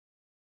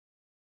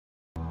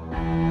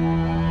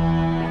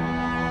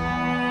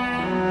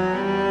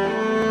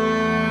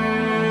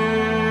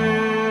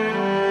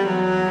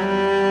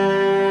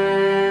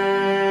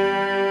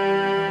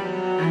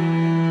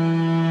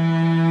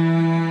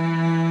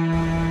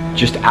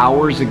Just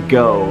hours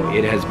ago,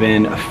 it has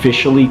been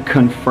officially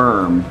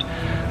confirmed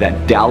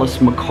that Dallas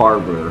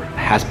McCarver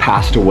has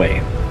passed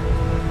away.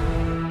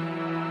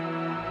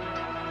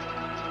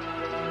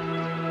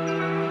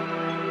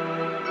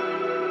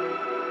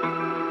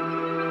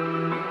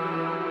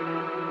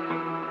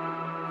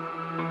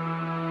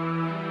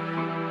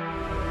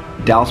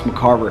 Dallas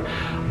McCarver,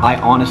 I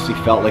honestly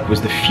felt like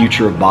was the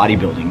future of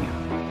bodybuilding.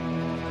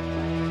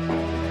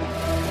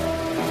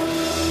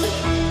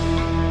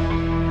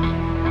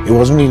 It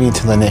wasn't really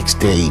until the next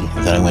day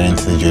that I went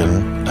into the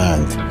gym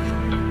and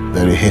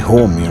that it hit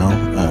home, you know,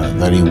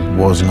 that he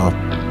was not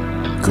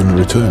going to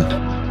return.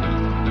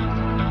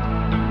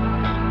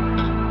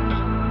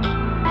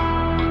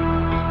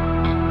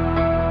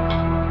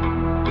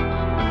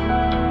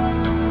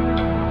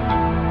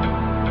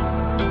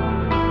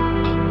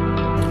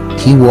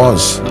 He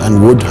was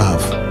and would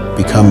have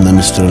become the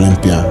Mr.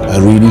 Olympia. I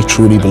really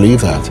truly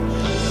believe that.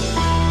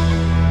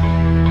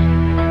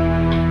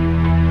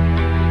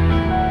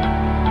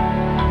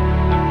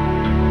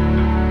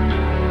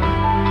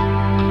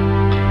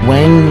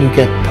 When you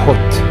get put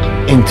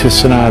into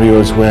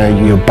scenarios where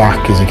your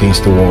back is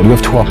against the wall, you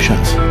have two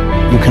options.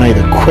 You can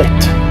either quit,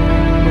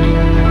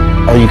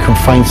 or you can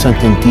find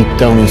something deep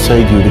down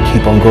inside you to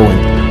keep on going.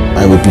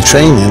 I would be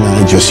training and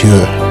I'd just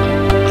hear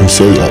him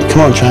say, like,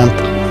 "Come on, champ."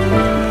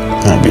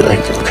 And I'd be like,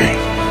 okay,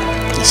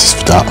 this is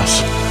for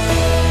Dallas.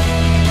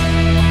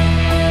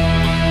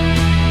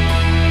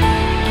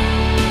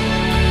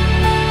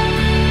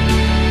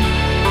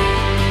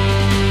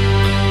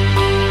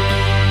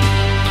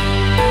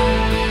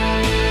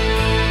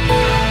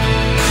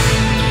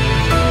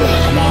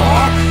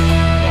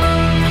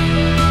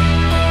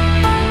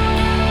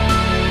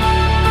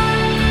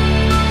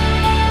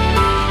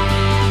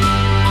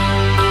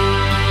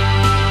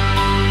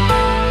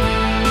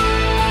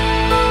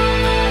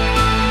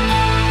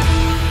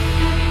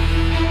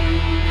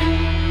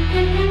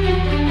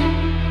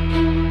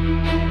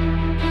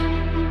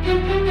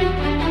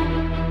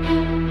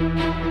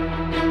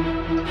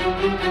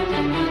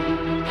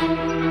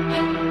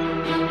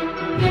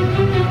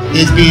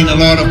 There's been a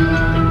lot of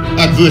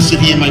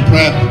adversity in my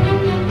prep.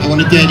 I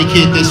want to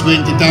dedicate this win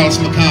to Dallas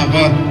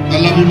McCarver. I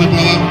love you, my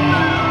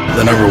brother.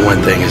 The number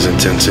one thing is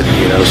intensity,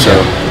 so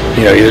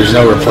there's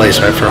no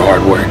replacement for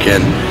hard work.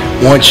 And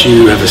once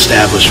you have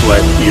established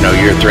what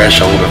your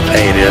threshold of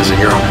pain is and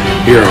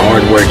your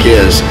hard work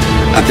is,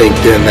 I think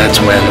then that's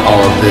when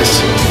all of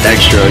this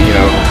extra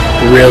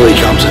really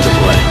comes into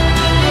play.